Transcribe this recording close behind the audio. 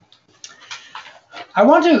I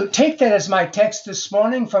want to take that as my text this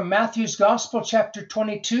morning from Matthew's Gospel, chapter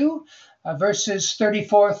 22, verses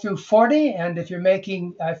 34 through 40. And if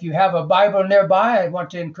you have a Bible nearby, I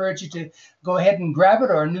want to encourage you to go ahead and grab it,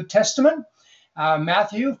 or a New Testament.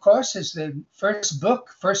 Matthew, of course, is the first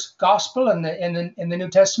gospel in the New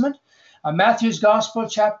Testament. Matthew's Gospel,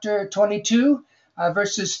 chapter 22,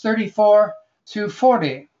 verses 34 through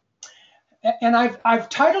 40. And I've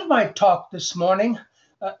titled my talk this morning,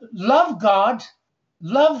 Love God,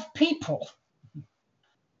 Love People.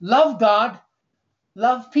 Love God,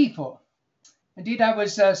 love people. Indeed, I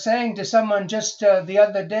was saying to someone just the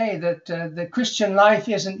other day that the Christian life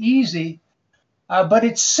isn't easy, but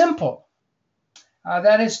it's simple.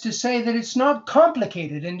 That is to say that it's not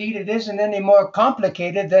complicated. Indeed, it isn't any more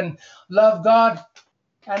complicated than love God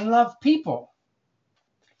and love people.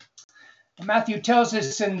 Matthew tells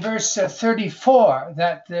us in verse 34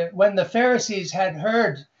 that when the Pharisees had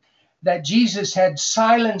heard that Jesus had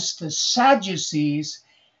silenced the Sadducees,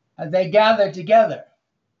 they gathered together.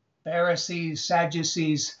 Pharisees,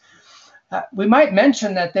 Sadducees. We might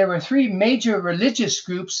mention that there were three major religious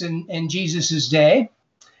groups in Jesus' day.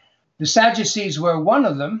 The Sadducees were one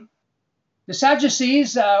of them. The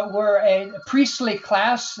Sadducees were a priestly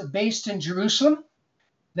class based in Jerusalem.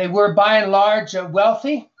 They were by and large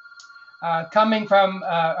wealthy, coming from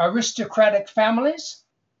aristocratic families.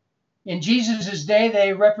 In Jesus' day,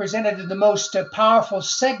 they represented the most powerful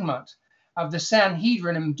segment of the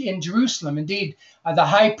Sanhedrin in Jerusalem. Indeed, the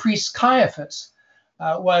high priest Caiaphas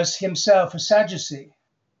was himself a Sadducee.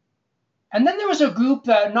 And then there was a group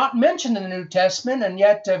not mentioned in the New Testament, and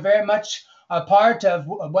yet very much a part of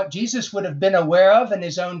what Jesus would have been aware of in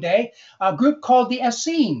his own day, a group called the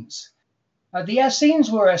Essenes. The Essenes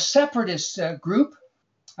were a separatist group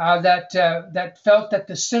that felt that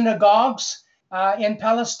the synagogues in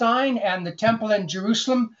Palestine and the temple in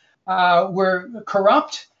Jerusalem were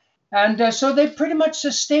corrupt. And so they pretty much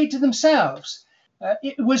stayed to themselves.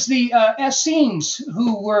 It was the Essenes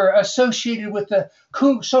who were associated with the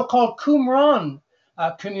so-called Qumran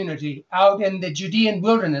community out in the Judean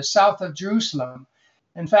wilderness south of Jerusalem.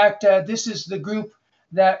 In fact, this is the group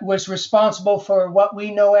that was responsible for what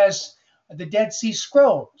we know as the Dead Sea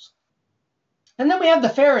Scrolls. And then we have the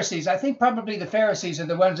Pharisees. I think probably the Pharisees are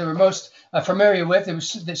the ones that we're most familiar with. It was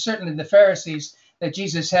certainly the Pharisees that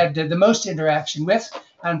Jesus had the most interaction with,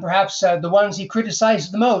 and perhaps the ones he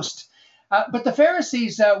criticized the most. But the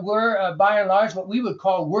Pharisees were, by and large, what we would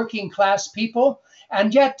call working class people,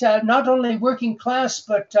 and yet not only working class,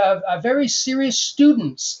 but very serious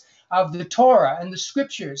students of the Torah and the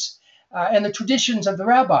scriptures and the traditions of the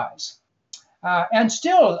rabbis. And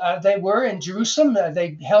still, they were in Jerusalem.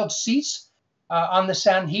 They held seats on the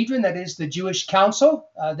Sanhedrin, that is the Jewish council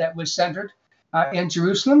that was centered in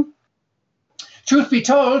Jerusalem. Truth be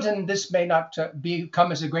told, and this may not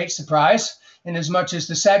come as a great surprise, inasmuch as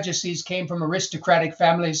the Sadducees came from aristocratic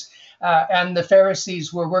families and the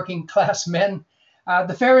Pharisees were working class men,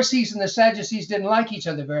 the Pharisees and the Sadducees didn't like each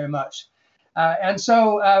other very much. And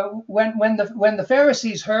so when the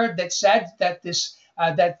Pharisees heard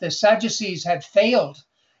that the Sadducees had failed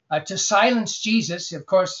to silence Jesus, of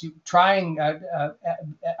course,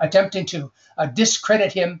 attempting to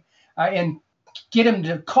discredit him and get him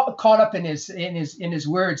to caught up in his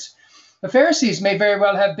words, the Pharisees may very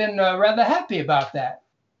well have been rather happy about that.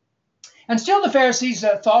 And still, the Pharisees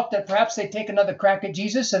thought that perhaps they'd take another crack at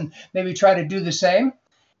Jesus and maybe try to do the same.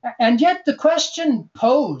 And yet, the question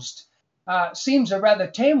posed seems a rather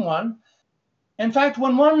tame one. In fact,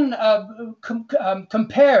 when one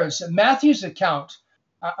compares Matthew's account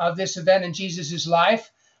of this event in Jesus'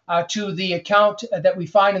 life to the account that we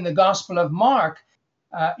find in the Gospel of Mark,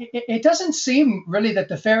 it doesn't seem really that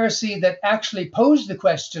the Pharisee that actually posed the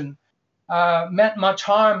question meant much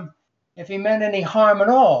harm, if he meant any harm at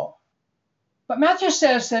all. But Matthew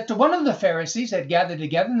says that one of the Pharisees had gathered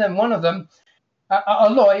together, and then one of them,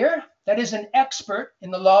 a lawyer, that is an expert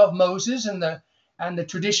in the law of Moses and the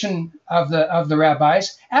tradition of the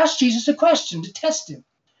rabbis, asked Jesus a question to test him.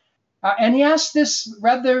 And he asked this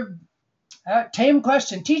rather tame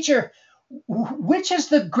question: "Teacher, which is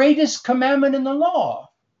the greatest commandment in the law?"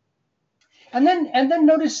 And then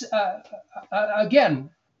notice again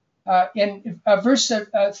in verse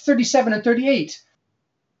 37 and 38.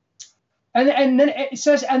 And then it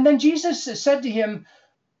says, "And then Jesus said to him,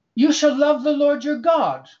 'You shall love the Lord your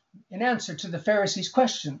God,'" in answer to the Pharisees'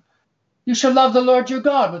 question. "You shall love the Lord your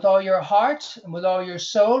God with all your heart and with all your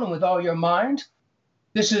soul and with all your mind.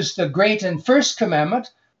 This is the great and first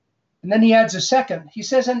commandment." And then he adds a second. He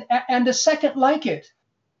says, and a second like it: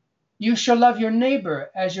 "You shall love your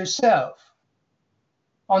neighbor as yourself."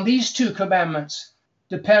 On these two commandments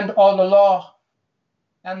depend all the law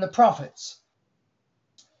and the prophets.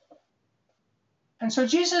 And so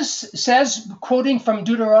Jesus says, quoting from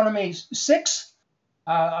Deuteronomy 6,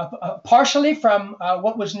 partially from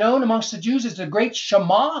what was known amongst the Jews as the great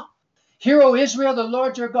Shema, "Hear, O Israel, the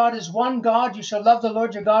Lord your God is one God. You shall love the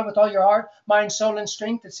Lord your God with all your heart, mind, soul, and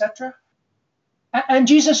strength," etc. And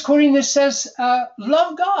Jesus, quoting this, says,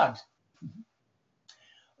 love God.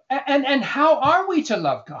 And how are we to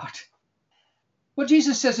love God? Well,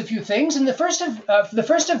 Jesus says a few things, and the first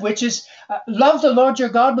of which is love the Lord your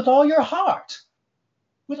God with all your heart.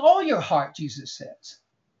 With all your heart, Jesus says.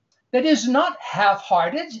 That is not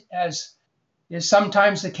half-hearted, as is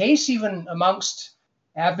sometimes the case even amongst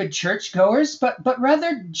avid churchgoers, but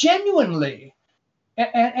rather genuinely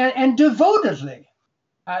and devotedly.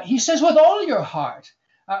 He says with all your heart.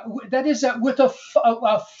 That is, with a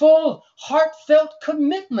full, heartfelt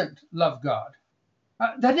commitment, love God.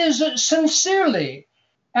 That is, sincerely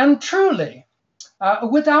and truly,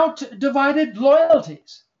 without divided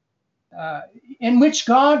loyalties, in which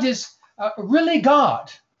God is really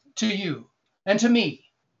God to you and to me.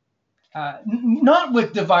 Not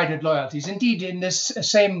with divided loyalties. Indeed, in this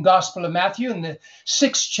same Gospel of Matthew, in the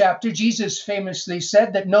 6th chapter, Jesus famously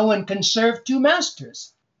said that no one can serve two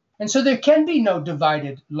masters. And so there can be no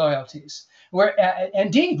divided loyalties.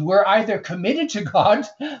 Indeed, we're either committed to God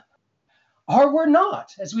or we're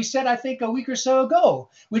not. As we said, I think, a week or so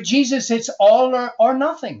ago, with Jesus, it's all or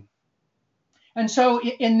nothing. And so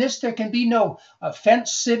in this, there can be no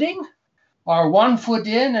fence sitting or one foot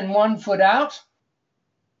in and one foot out.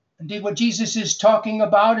 Indeed, what Jesus is talking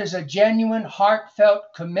about is a genuine,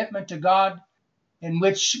 heartfelt commitment to God, in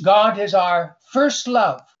which God is our first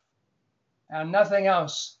love and nothing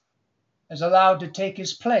else is allowed to take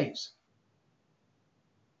his place.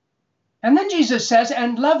 And then Jesus says,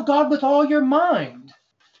 and love God with all your mind.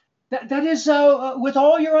 That is, with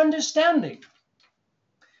all your understanding,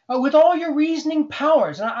 with all your reasoning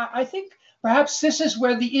powers. And I think perhaps this is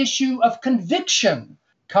where the issue of conviction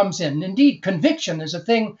comes in. Indeed, conviction is a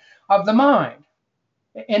thing of the mind,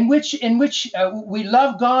 in which we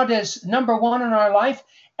love God as number one in our life,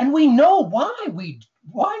 and we know why we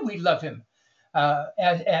love him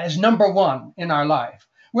as number one in our life.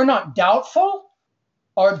 We're not doubtful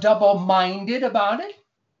or double-minded about it.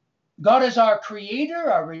 God is our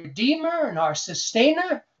creator, our redeemer, and our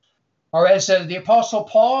sustainer. Or as the Apostle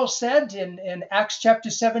Paul said in Acts chapter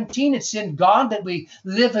 17, it's in God that we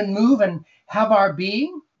live and move and have our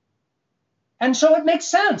being. And so it makes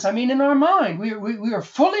sense. I mean, in our mind, we are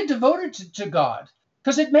fully devoted to God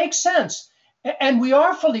because it makes sense. And we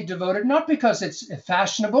are fully devoted, not because it's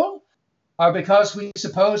fashionable or because we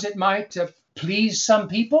suppose it might please some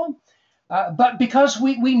people, but because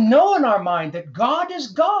we know in our mind that God is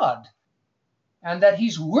God and that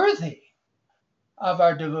he's worthy of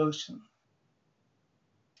our devotion.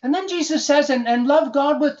 And then Jesus says, and love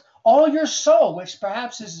God with all your soul, which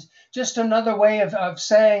perhaps is just another way of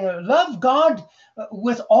saying, love God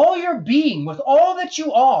with all your being, with all that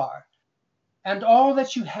you are and all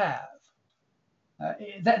that you have.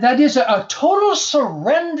 That is a total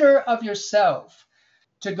surrender of yourself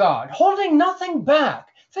to God, holding nothing back.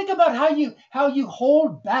 Think about how you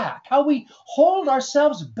hold back, how we hold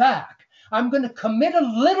ourselves back. I'm going to commit a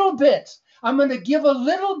little bit. I'm going to give a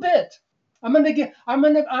little bit. I'm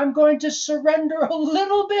going to surrender a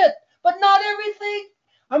little bit, but not everything.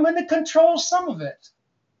 I'm going to control some of it.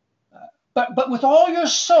 But with all your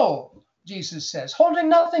soul, Jesus says, holding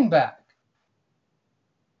nothing back,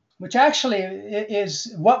 which actually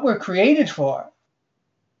is what we're created for.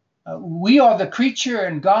 We are the creature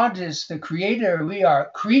and God is the creator. We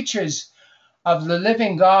are creatures of the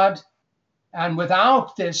living God. And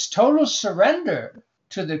without this total surrender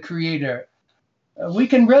to the creator, we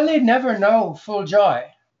can really never know full joy.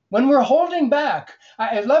 When we're holding back,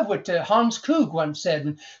 I love what Hans Kug once said.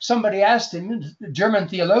 When somebody asked him, a German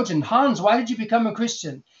theologian, Hans, why did you become a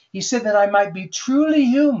Christian? He said that I might be truly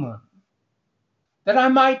human. That I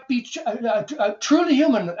might be truly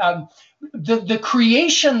human. The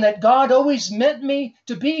creation that God always meant me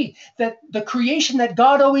to be. That the creation that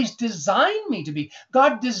God always designed me to be.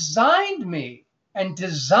 God designed me and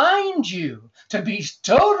designed you to be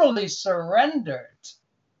totally surrendered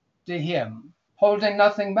to him, holding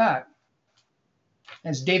nothing back.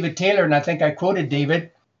 As David Taylor, and I think I quoted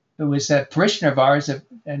David, who was a parishioner of ours,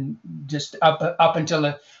 and just up until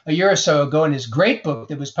a year or so ago, in his great book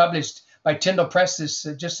that was published by Tyndale Press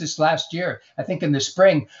this last year, I think in the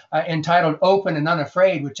spring, entitled Open and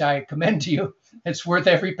Unafraid, which I commend to you. It's worth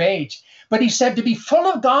every page. But he said to be full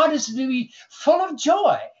of God is to be full of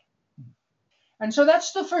joy. And so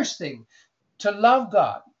that's the first thing, to love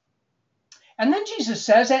God. And then Jesus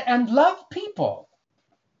says, and love people.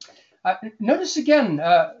 Notice again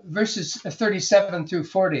verses 37 through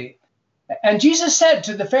 40. And Jesus said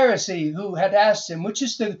to the Pharisee who had asked him, which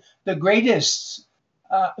is the greatest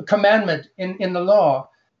commandment in the law?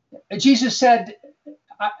 Jesus said,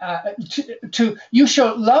 you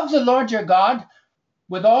shall love the Lord your God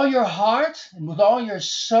with all your heart and with all your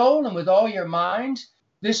soul and with all your mind.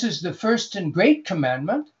 This is the first and great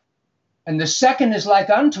commandment. And the second is like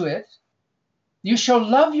unto it. You shall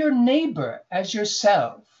love your neighbor as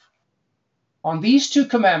yourself. On these two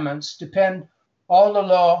commandments depend all the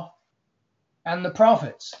law and the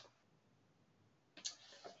prophets.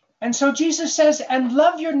 And so Jesus says, and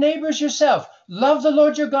love your neighbors yourself. Love the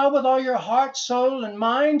Lord your God with all your heart, soul, and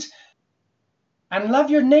mind, and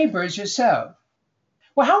love your neighbors yourself.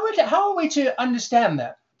 Well, how are we to understand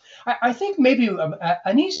that? I think maybe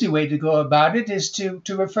an easy way to go about it is to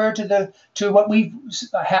refer to what we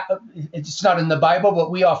it's not in the Bible,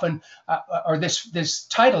 but we often or this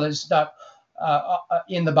title is not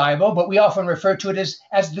in the Bible, but we often refer to it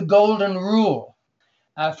as the golden rule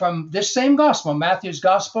from this same gospel, Matthew's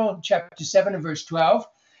gospel, chapter 7 and verse 12,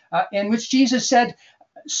 in which Jesus said,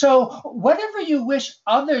 so whatever you wish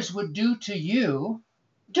others would do to you,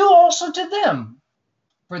 do also to them.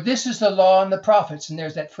 For this is the law and the prophets. And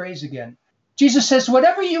there's that phrase again. Jesus says,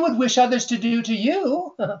 whatever you would wish others to do to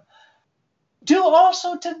you, do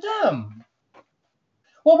also to them.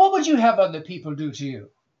 Well, what would you have other people do to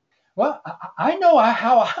you? Well, I know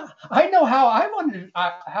how I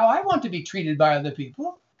want to be treated by other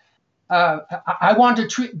people. I want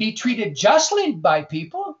to be treated justly by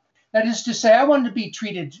people. That is to say, I want to be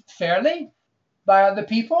treated fairly by other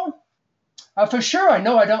people. For sure, I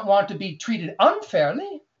know I don't want to be treated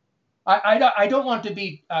unfairly. I don't want to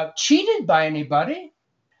be cheated by anybody.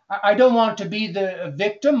 I don't want to be the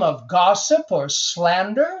victim of gossip or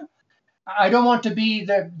slander. I don't want to be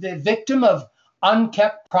the victim of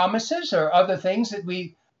unkept promises or other things that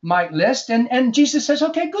we might list. And Jesus says,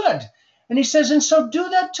 okay, good. And he says, and so do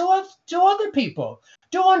that to other people.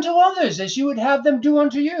 Do unto others as you would have them do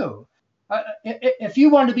unto you. If you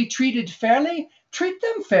want to be treated fairly, treat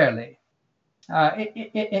them fairly.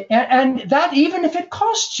 And that even if it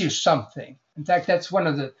costs you something. In fact, that's one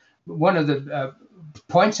of the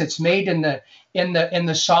points that's made in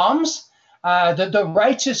the Psalms. The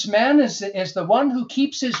righteous man is the one who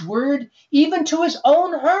keeps his word even to his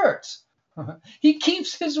own hurt. He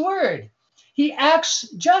keeps his word. He acts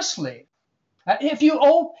justly. If you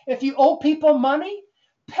owe people money,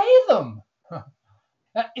 pay them.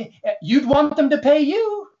 You'd want them to pay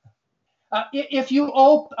you. If you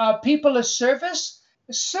owe people a service,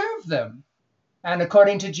 serve them. And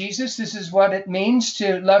according to Jesus, this is what it means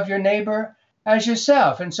to love your neighbor as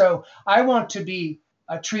yourself. And so I want to be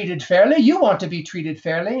treated fairly. You want to be treated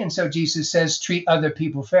fairly. And so Jesus says, treat other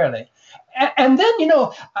people fairly. And then,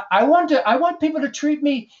 I want people to treat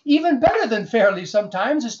me even better than fairly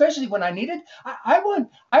sometimes, especially when I need it. I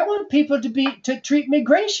want people to treat me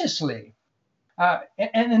graciously.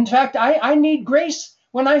 And in fact, I need grace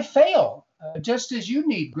when I fail, just as you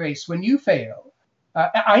need grace when you fail.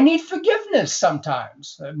 I need forgiveness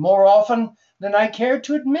sometimes, more often than I care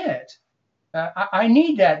to admit. I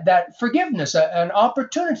need that forgiveness, an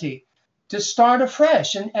opportunity to start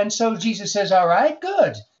afresh. And so Jesus says, all right,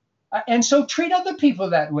 good. And so treat other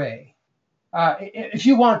people that way. If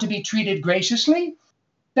you want to be treated graciously,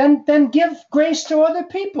 then give grace to other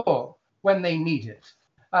people when they need it.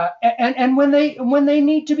 And when they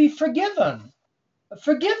need to be forgiven,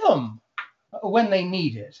 forgive them when they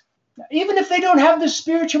need it. Even if they don't have the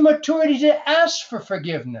spiritual maturity to ask for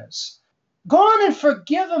forgiveness, go on and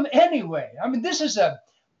forgive them anyway. I mean, this is a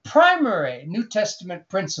primary New Testament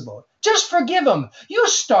principle. Just forgive them. You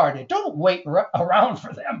start it. Don't wait around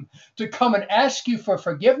for them to come and ask you for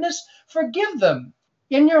forgiveness. Forgive them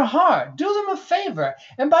in your heart. Do them a favor.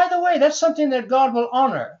 And by the way, that's something that God will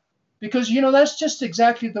honor, because, that's just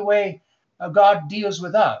exactly the way God deals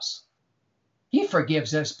with us. He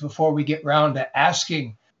forgives us before we get round to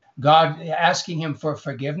asking him for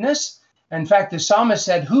forgiveness. In fact, the psalmist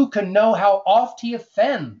said, who can know how oft he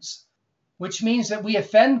offends? Which means that we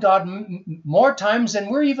offend God more times than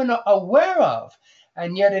we're even aware of.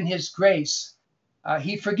 And yet in his grace,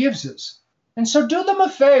 he forgives us. And so do them a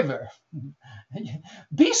favor.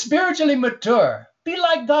 Be spiritually mature. Be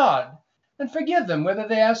like God. And forgive them whether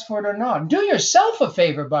they ask for it or not. Do yourself a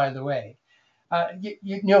favor, by the way.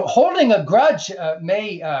 Holding a grudge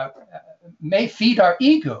may feed our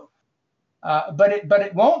ego, but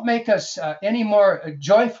it won't make us any more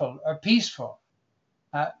joyful or peaceful.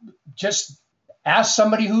 Just Ask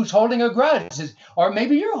somebody who's holding a grudge, or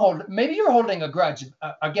maybe you're holding a grudge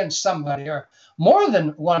against somebody, or more than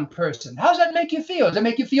one person. How does that make you feel? Does it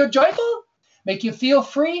make you feel joyful? Make you feel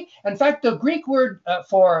free? In fact, the Greek word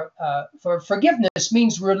for forgiveness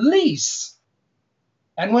means release.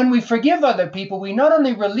 And when we forgive other people, we not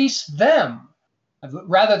only release them,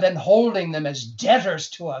 rather than holding them as debtors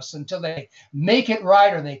to us until they make it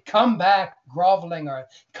right, or they come back groveling, or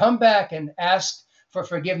come back and ask for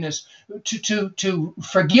forgiveness. To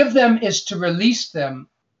forgive them is to release them.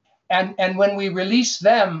 And when we release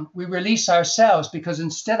them, we release ourselves, because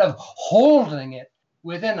instead of holding it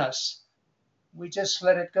within us, we just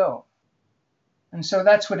let it go. And so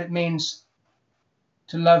that's what it means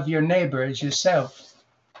to love your neighbor as yourself.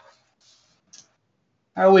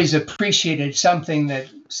 I always appreciated something that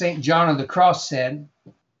St. John of the Cross said.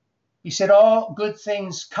 He said, all good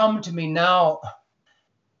things come to me now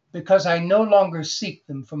because I no longer seek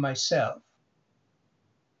them for myself.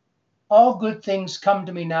 All good things come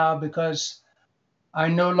to me now because I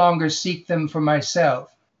no longer seek them for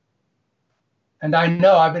myself. And I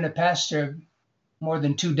know I've been a pastor more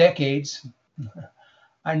than 2 decades.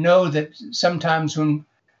 I know that sometimes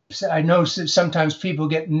people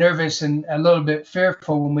get nervous and a little bit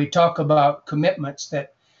fearful when we talk about commitments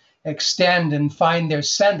that extend and find their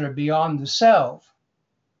center beyond the self.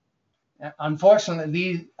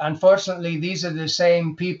 Unfortunately, these are the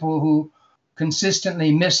same people who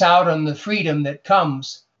consistently miss out on the freedom that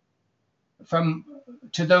comes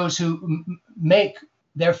to those who make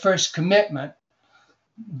their first commitment,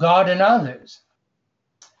 God and others.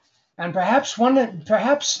 And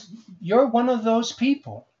perhaps you're one of those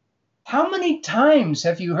people. How many times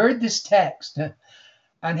have you heard this text?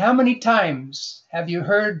 And how many times have you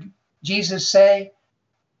heard Jesus say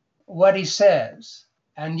what he says?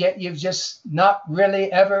 And yet you've just not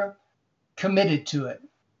really ever committed to it.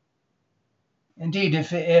 Indeed,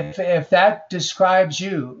 if that describes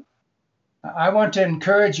you, I want to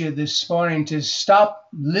encourage you this morning to stop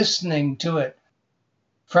listening to it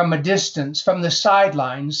from a distance, from the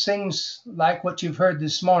sidelines, things like what you've heard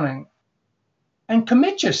this morning, and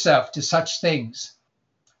commit yourself to such things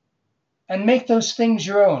and make those things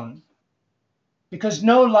your own. Because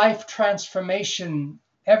no life transformation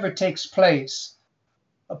ever takes place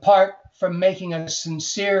apart from making a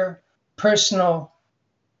sincere, personal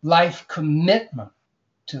life commitment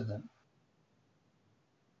to them.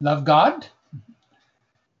 Love God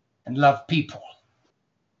and love people.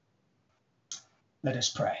 Let us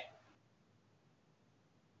pray.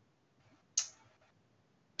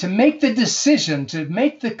 To make the decision, to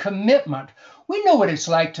make the commitment. We know what it's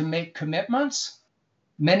like to make commitments.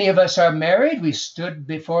 Many of us are married. We stood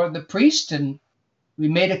before the priest and we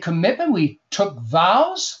made a commitment. We took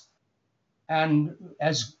vows. And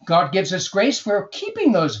as God gives us grace, we're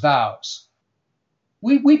keeping those vows.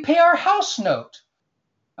 We pay our house note.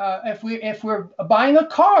 If we're buying a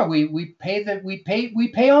car, we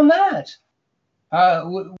pay on that.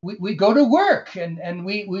 We go to work, and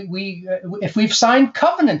if we've signed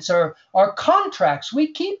covenants or contracts,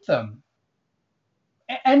 we keep them.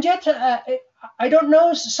 And yet, I don't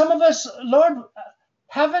know, some of us, Lord,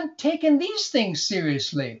 haven't taken these things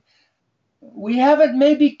seriously. We haven't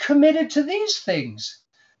maybe committed to these things,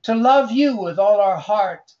 to love you with all our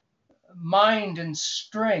heart, mind, and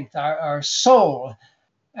strength, our soul.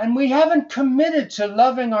 And we haven't committed to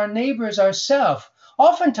loving our neighbors ourselves.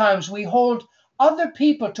 Oftentimes we hold other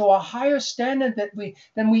people to a higher standard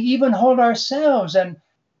than we even hold ourselves. And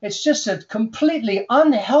it's just a completely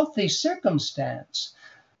unhealthy circumstance.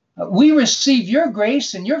 We receive your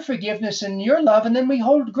grace and your forgiveness and your love, and then we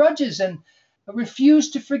hold grudges and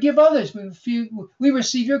refuse to forgive others. We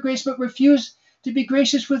receive your grace, but refuse to be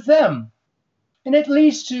gracious with them. And it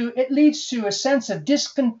leads to a sense of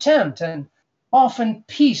discontent, and often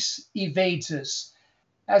peace evades us,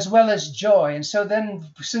 as well as joy. And so then,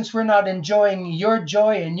 since we're not enjoying your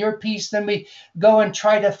joy and your peace, then we go and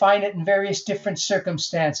try to find it in various different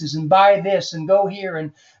circumstances, and buy this and go here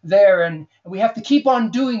and there. And we have to keep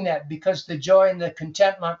on doing that because the joy and the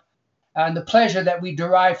contentment and the pleasure that we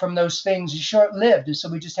derive from those things is short-lived. And so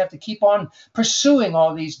we just have to keep on pursuing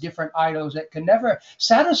all these different idols that can never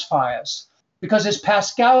satisfy us. Because as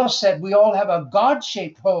Pascal said, we all have a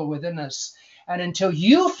God-shaped hole within us. And until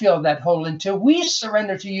you fill that hole, until we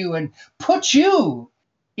surrender to you and put you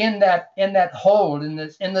in that hole, in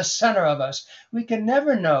the center of us, we can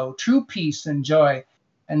never know true peace and joy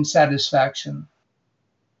and satisfaction.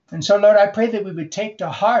 And so, Lord, I pray that we would take to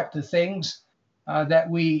heart the things that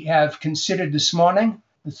we have considered this morning,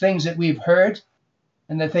 the things that we've heard,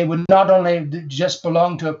 and that they would not only just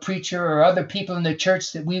belong to a preacher or other people in the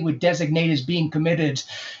church that we would designate as being committed,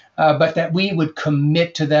 but that we would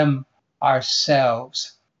commit to them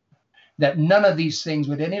ourselves, that none of these things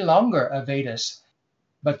would any longer evade us,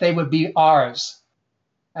 but they would be ours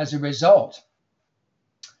as a result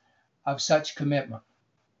of such commitment.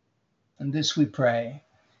 And this we pray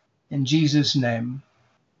in Jesus' name.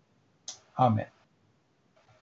 Amen.